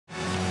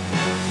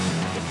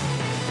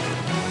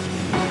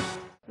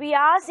we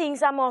are seeing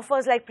some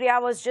offers like Priya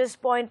was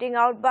just pointing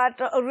out, but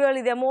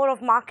really they're more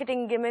of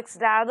marketing gimmicks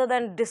rather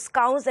than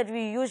discounts that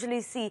we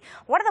usually see.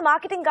 What are the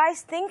marketing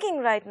guys thinking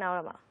right now,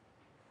 Rama?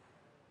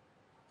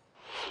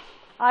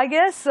 I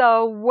guess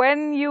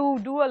when you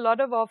do a lot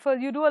of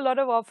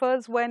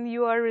offers, when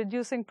you are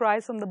reducing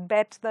price on the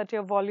bet that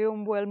your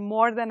volume will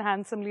more than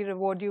handsomely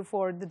reward you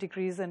for the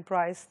decrease in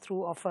price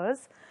through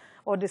offers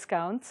or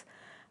discounts.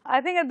 I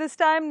think at this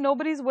time,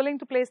 nobody's willing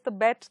to place the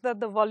bet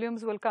that the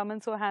volumes will come in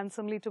so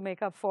handsomely to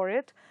make up for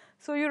it.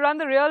 So you run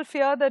the real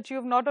fear that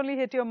you've not only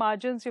hit your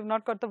margins, you've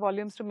not got the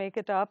volumes to make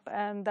it up,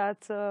 and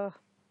that's a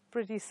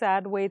pretty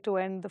sad way to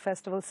end the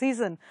festival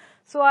season.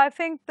 So I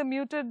think the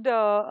muted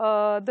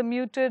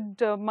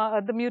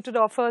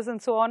offers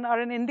and so on are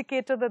an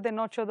indicator that they're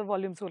not sure the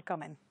volumes will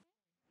come in.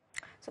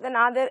 So then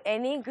are there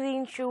any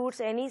green shoots,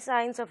 any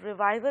signs of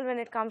revival when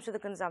it comes to the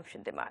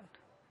consumption demand?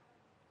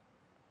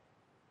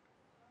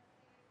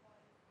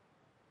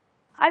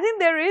 I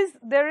think there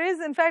is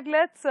in fact,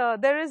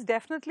 there is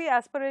definitely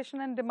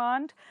aspiration and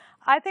demand.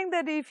 I think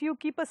that if you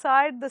keep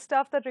aside the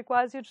stuff that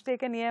requires you to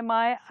take an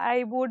EMI,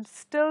 I would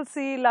still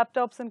see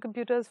laptops and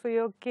computers for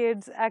your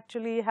kids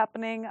actually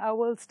happening. I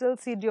will still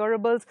see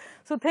durables.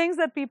 So things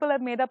that people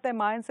have made up their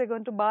minds they're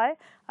going to buy,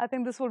 I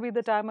think this will be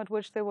the time at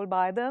which they will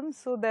buy them.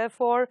 So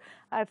therefore,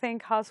 I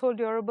think household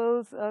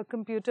durables,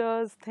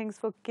 computers, things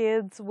for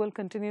kids will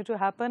continue to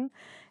happen.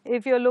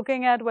 If you're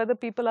looking at whether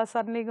people are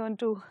suddenly going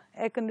to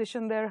air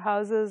condition their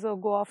houses or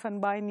go off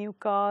and buy new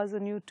cars or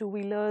new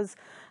two-wheelers,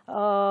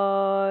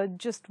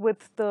 just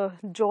with the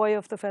joy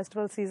of the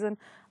festival season,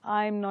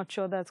 I'm not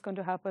sure that's going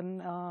to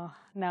happen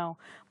now.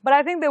 But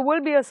I think there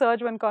will be a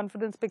surge when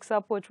confidence picks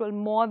up, which will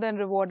more than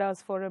reward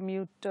us for a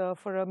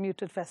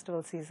muted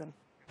festival season.